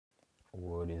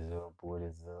What is up? What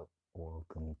is up?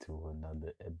 Welcome to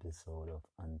another episode of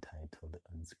Untitled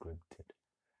Unscripted.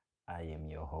 I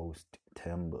am your host,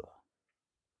 Timber,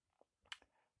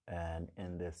 and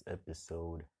in this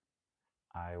episode,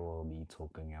 I will be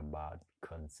talking about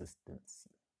consistency.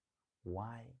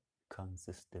 Why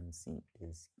consistency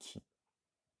is key.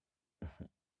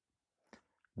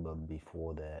 But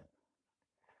before that,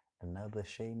 another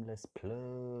shameless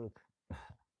plug.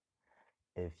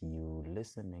 If you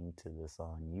listening to this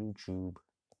on YouTube,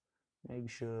 make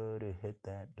sure to hit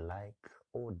that like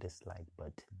or dislike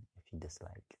button if you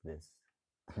dislike this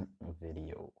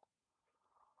video.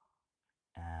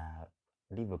 Uh,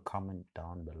 Leave a comment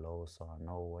down below so I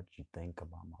know what you think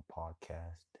about my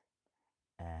podcast.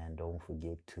 And don't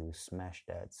forget to smash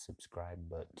that subscribe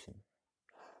button.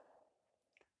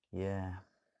 Yeah.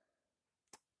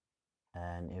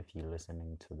 And if you're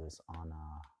listening to this on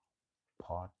a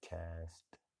podcast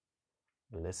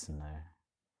listener,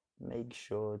 make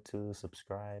sure to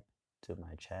subscribe to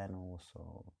my channel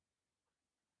so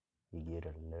you get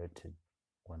alerted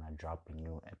when I drop a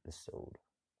new episode.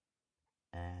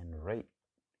 And rate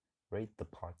the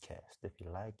podcast if you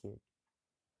like it.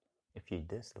 If you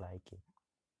dislike it,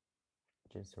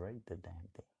 just rate the damn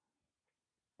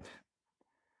thing.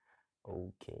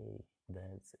 Okay,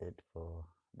 that's it for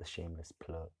the shameless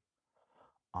plug.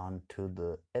 On to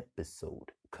the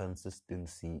episode.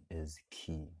 Consistency is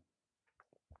key.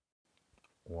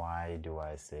 Why do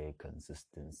I say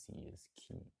consistency is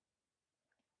key?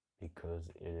 Because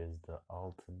it is the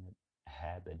ultimate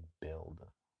habit builder.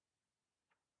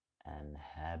 And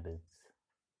habits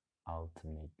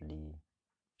ultimately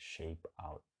shape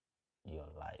out your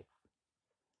life.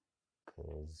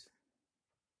 Because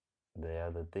they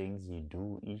are the things you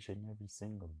do each and every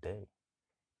single day.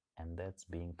 And that's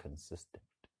being consistent.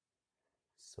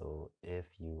 So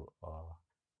if you are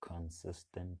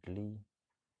consistently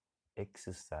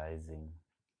exercising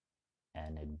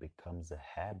and it becomes a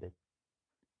habit,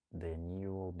 then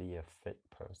you will be a fit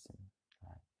person.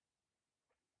 Right?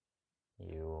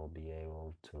 You will be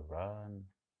able to run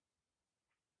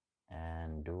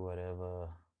and do whatever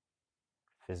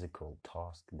physical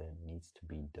task that needs to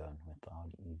be done without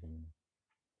even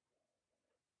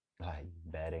like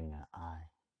batting an eye.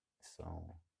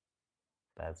 So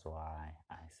that's why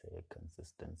I say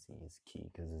consistency is key,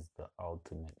 because it's the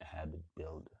ultimate habit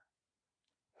builder.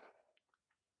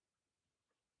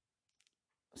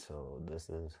 So this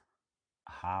is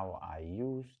how I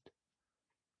used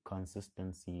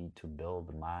consistency to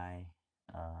build my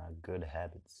good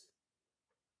habits,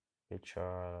 which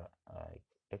are like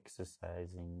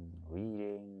exercising,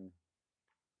 reading,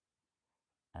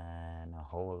 and a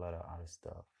whole lot of other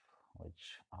stuff,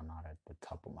 which are not at the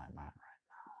top of my mind right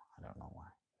now. I don't know why.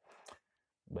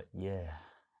 But yeah,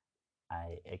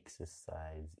 I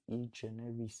exercise each and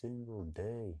every single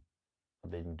day.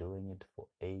 I've been doing it for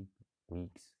 8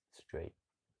 weeks straight.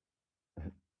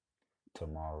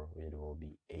 Tomorrow it will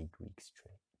be 8 weeks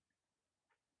straight.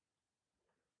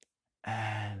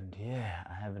 And yeah,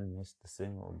 I haven't missed a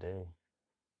single day.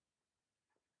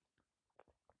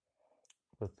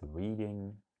 With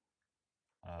reading,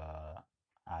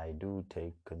 I do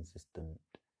take consistent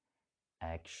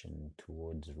action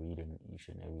towards reading each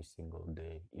and every single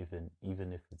day, even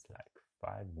if it's like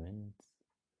 5 minutes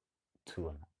to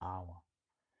an hour.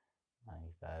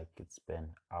 Like I could spend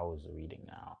hours reading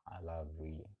now. I love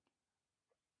reading.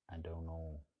 I don't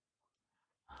know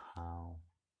how,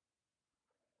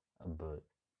 but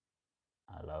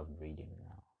I love reading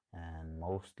now. And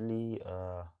mostly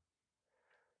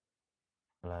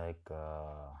like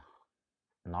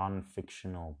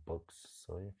non-fictional books.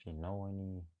 So if you know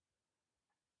any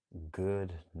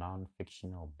good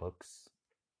non-fictional books,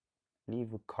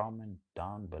 leave a comment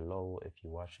down below. If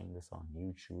you're watching this on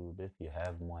YouTube, if you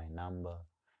have my number,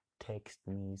 text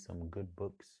me some good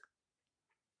books.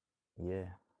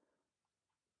 Yeah.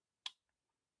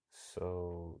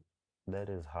 So that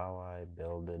is how I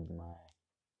builded my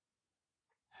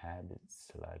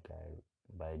habits, like I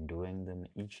by doing them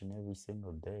each and every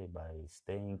single day, by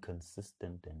staying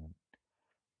consistent and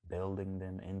building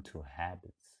them into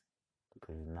habits.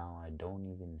 Because now I don't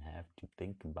even have to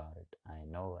think about it. I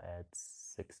know at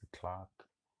 6 o'clock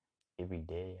every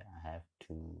day I have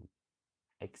to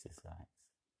exercise.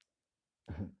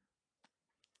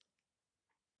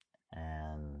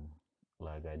 And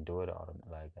like I do it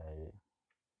like I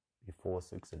before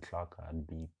 6 o'clock I'd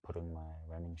be putting my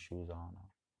running shoes on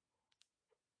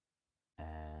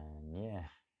and yeah,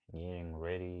 getting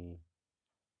ready,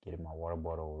 getting my water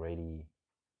bottle ready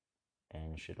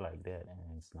and shit like that.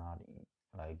 And it's not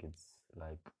like it's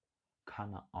like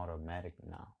kind of automatic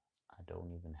now. I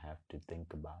don't even have to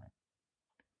think about it.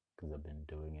 because I've been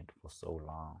doing it for so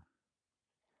long.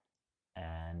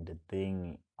 And the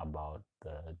thing about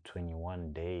the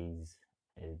 21 days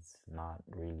is not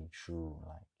really true.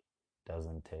 Like, it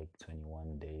doesn't take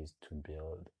 21 days to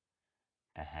build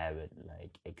a habit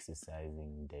like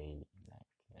exercising daily.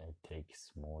 Like, it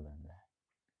takes more than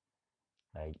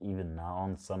that. Like, even now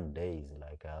on some days,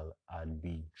 like I'd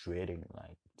be dreading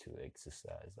like to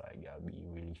exercise. Like, I'll be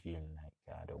really feeling like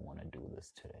I don't want to do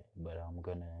this today, but I'm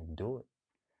gonna do it.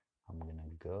 I'm gonna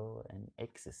go and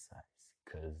exercise,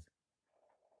 because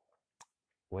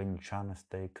when you're trying to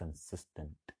stay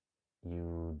consistent,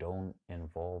 you don't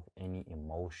involve any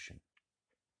emotion.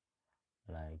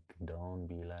 Like, don't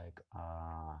be like,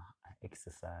 I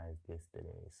exercised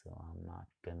yesterday, so I'm not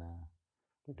gonna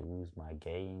lose my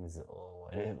gains or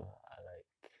whatever.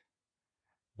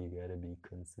 You gotta be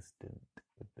consistent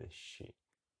with this shit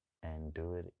and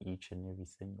do it each and every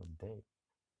single day.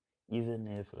 Even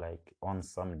if, like, on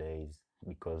some days,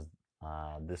 because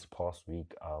this past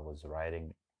week I was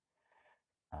writing,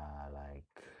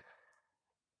 like,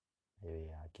 maybe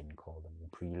I can call them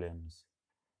prelims.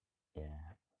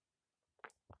 Yeah.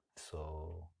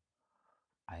 So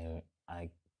I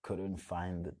couldn't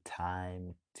find the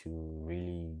time to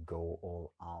really go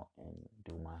all out and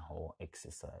do my whole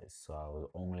exercise. So I was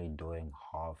only doing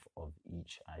half of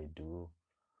each I do.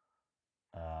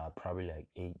 Probably like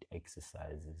 8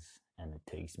 exercises, and it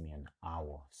takes me an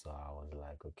hour. So I was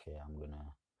like, okay, I'm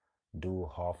gonna do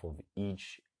half of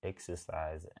each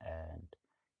exercise and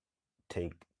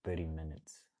take 30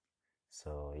 minutes.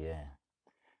 So yeah,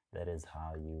 that is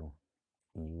how you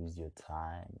use your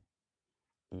time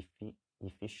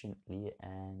efficiently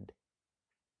and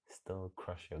still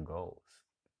crush your goals.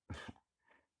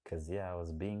 Because yeah, I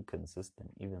was being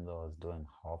consistent even though I was doing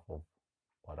half of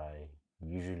what I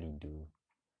usually do.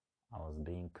 I was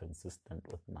being consistent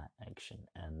with my action,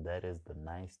 and that is the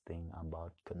nice thing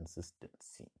about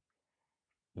consistency.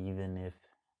 Even if,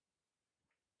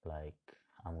 like,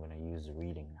 I'm gonna use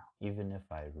reading now, even if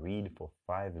I read for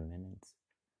 5 minutes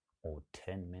or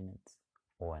 10 minutes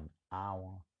or an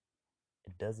hour,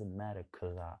 it doesn't matter,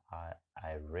 because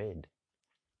I read.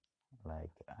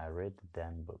 Like, I read the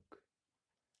damn book,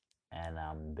 and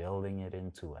I'm building it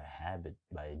into a habit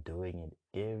by doing it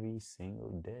every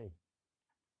single day.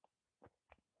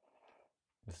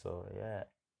 So yeah,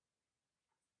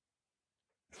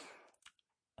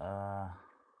 uh,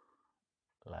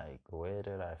 like, where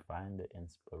did I find the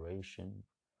inspiration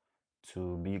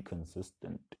to be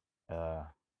consistent? Uh,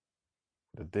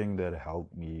 the thing that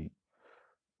helped me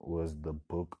was the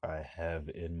book I have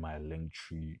in my link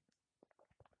tree,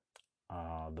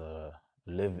 the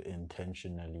Live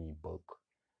Intentionally book.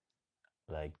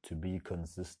 Like, to be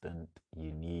consistent,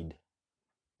 you need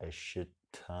a shit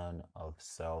ton of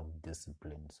self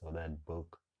discipline. So that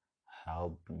book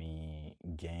helped me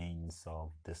gain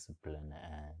self discipline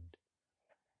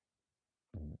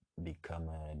and become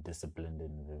a disciplined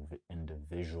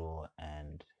individual,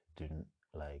 and didn't,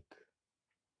 like,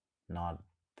 not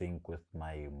think with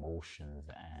my emotions,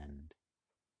 and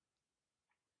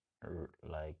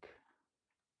like,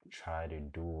 try to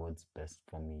do what's best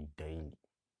for me daily.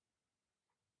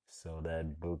 So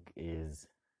that book is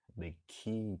the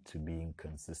key to being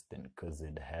consistent, because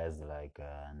it has like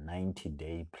a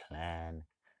 90-day plan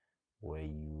where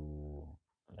you,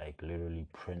 like, literally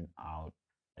print out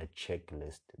a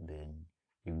checklist, then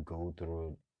you go through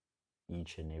it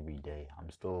each and every day. I'm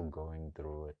still going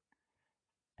through it.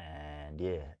 And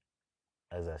yeah,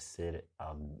 as I said,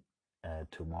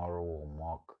 tomorrow will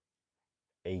mark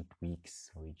 8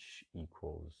 weeks, which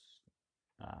equals,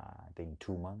 I think,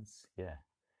 2 months. Yeah,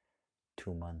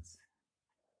 2 months.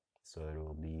 So it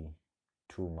will be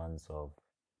 2 months of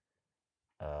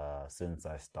since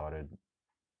I started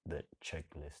the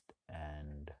checklist,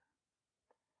 and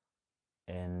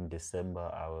in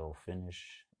December I will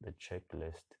finish the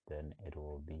checklist. Then it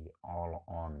will be all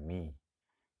on me,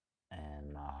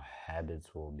 and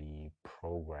habits will be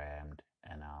programmed,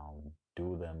 and I'll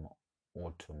do them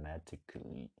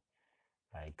automatically,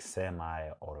 like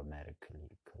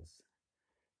semi-automatically, because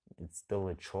it's still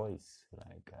a choice.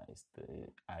 Like,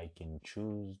 I can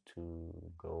choose to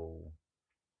go,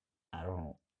 I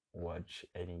don't watch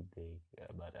anything,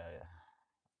 but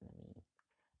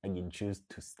I can choose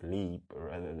to sleep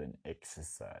rather than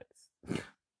exercise.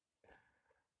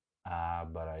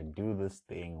 But I do this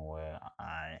thing where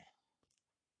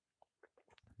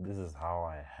this is how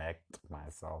I hacked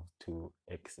myself to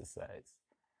exercise.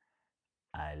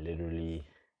 I literally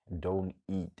don't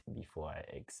eat before I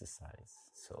exercise.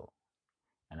 So,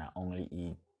 and I only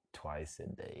eat twice a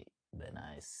day. Then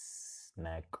I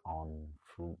snack on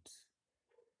fruits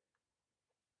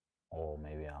or or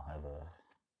maybe I'll have a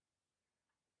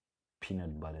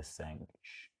peanut butter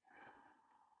sandwich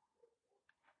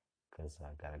because I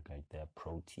gotta get that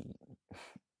protein.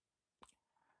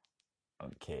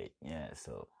 Okay, yeah,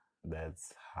 so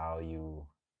that's how you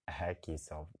hack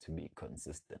yourself to be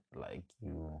consistent. Like,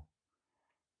 you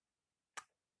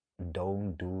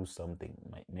don't do something,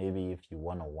 like maybe if you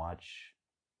want to watch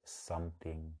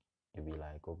something, you'll be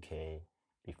like, okay,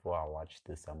 before I watch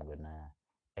this, I'm gonna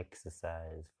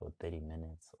exercise for 30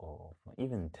 minutes or for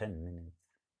even 10 minutes.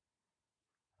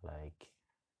 Like,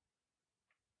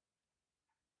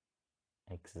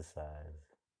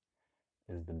 exercise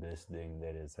is the best thing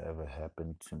that has ever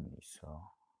happened to me. So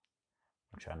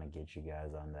I'm trying to get you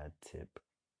guys on that tip.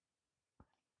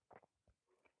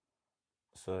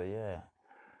 So yeah,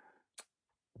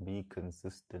 be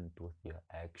consistent with your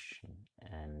action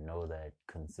and know that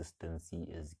consistency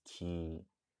is key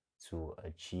to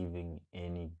achieving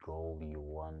any goal you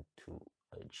want to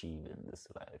achieve in this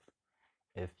life.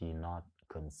 If you're not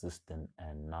consistent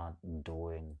and not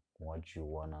doing what you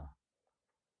want to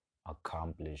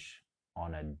accomplish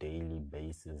on a daily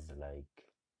basis, like,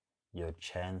 your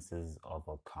chances of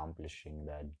accomplishing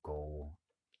that goal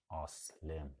are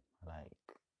slim.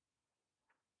 Like,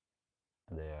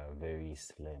 they are very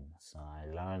slim. So I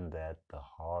learned that the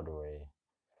hard way.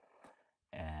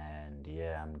 And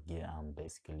yeah, I'm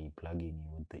basically plugging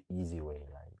you with the easy way.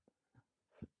 Like,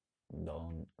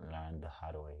 don't learn the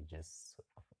hard way. Just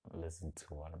listen to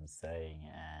what I'm saying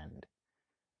and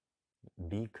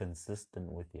be consistent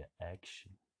with your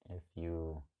action.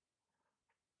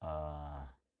 Uh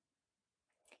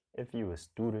if you a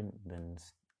student, then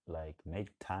like,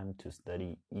 make time to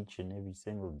study each and every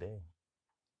single day.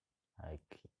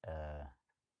 Like,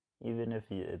 even if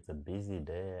it's a busy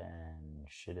day and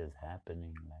shit is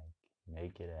happening, like,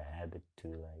 make it a habit to,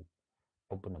 like,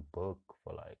 open a book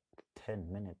for like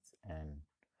 10 minutes and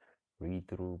read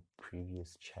through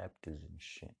previous chapters and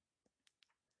shit.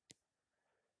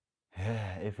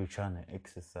 Yeah, if you're trying to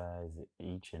exercise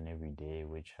each and every day,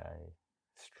 which I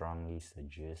strongly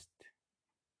suggest,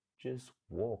 just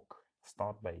walk.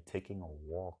 Start by taking a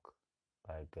walk,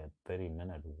 like a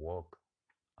 30-minute walk,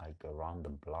 like around the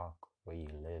block where you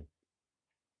live.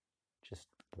 Just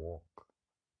walk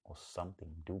or something.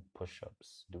 Do push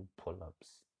ups, do pull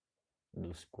ups,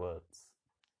 do squats.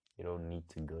 You don't need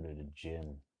to go to the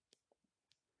gym,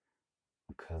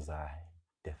 because I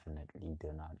definitely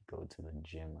do not go to the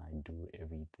gym. I do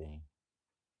everything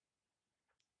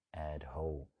at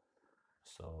home.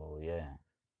 So, yeah,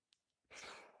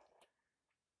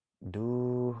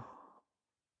 do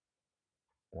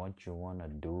what you want to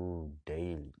do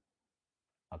daily.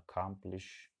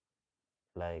 Accomplish,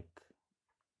 like,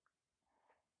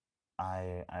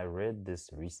 I read this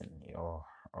recently, or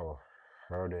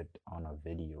heard it on a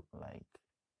video, like,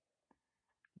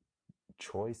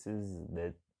 choices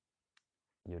that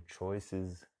your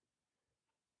choices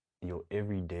your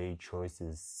everyday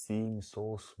choices seem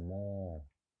so small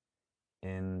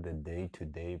in the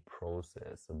day-to-day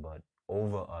process, but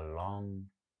over a long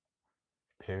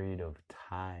period of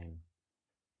time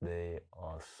they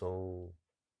are so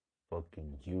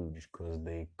fucking huge, because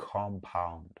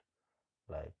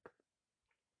like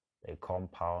they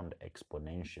compound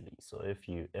exponentially. So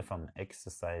if I'm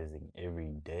exercising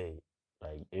every day,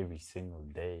 like every single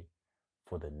day,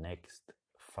 for the next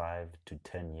 5 to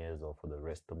 10 years or for the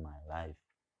rest of my life,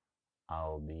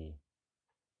 I'll be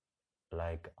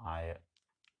like I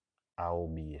will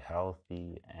be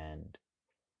healthy, and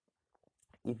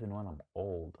even when I'm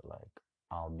old, like,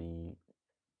 I'll be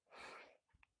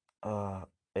uh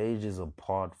ages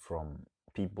apart from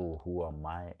people who are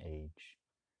my age,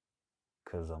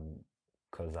 because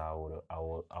I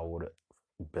would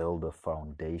build a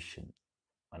foundation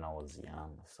when I was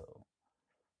young. So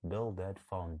build that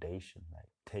foundation, like,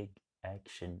 take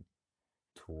action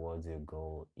towards your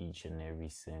goal each and every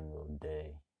single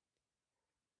day.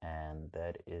 And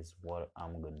that is what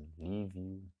I'm gonna leave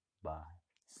you by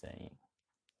saying.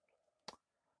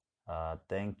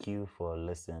 Thank you for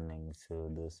listening to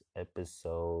this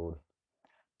episode.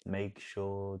 Make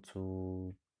sure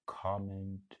to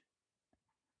comment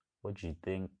what you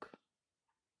think.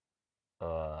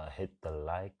 Hit the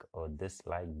like or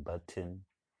dislike button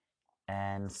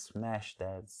and smash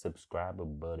that subscriber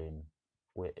button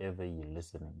wherever you're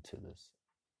listening to this.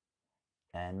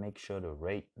 And make sure to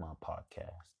rate my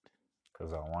podcast,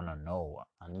 because I want to know.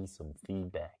 I need some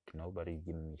feedback. Nobody's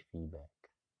giving me feedback.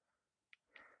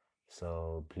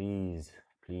 So please,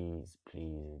 please,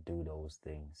 please do those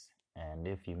things. And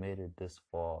if you made it this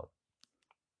far,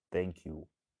 thank you.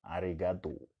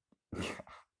 Arigato.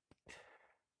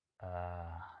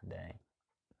 Dang.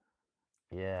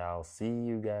 Yeah, I'll see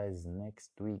you guys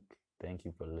next week. Thank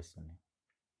you for listening.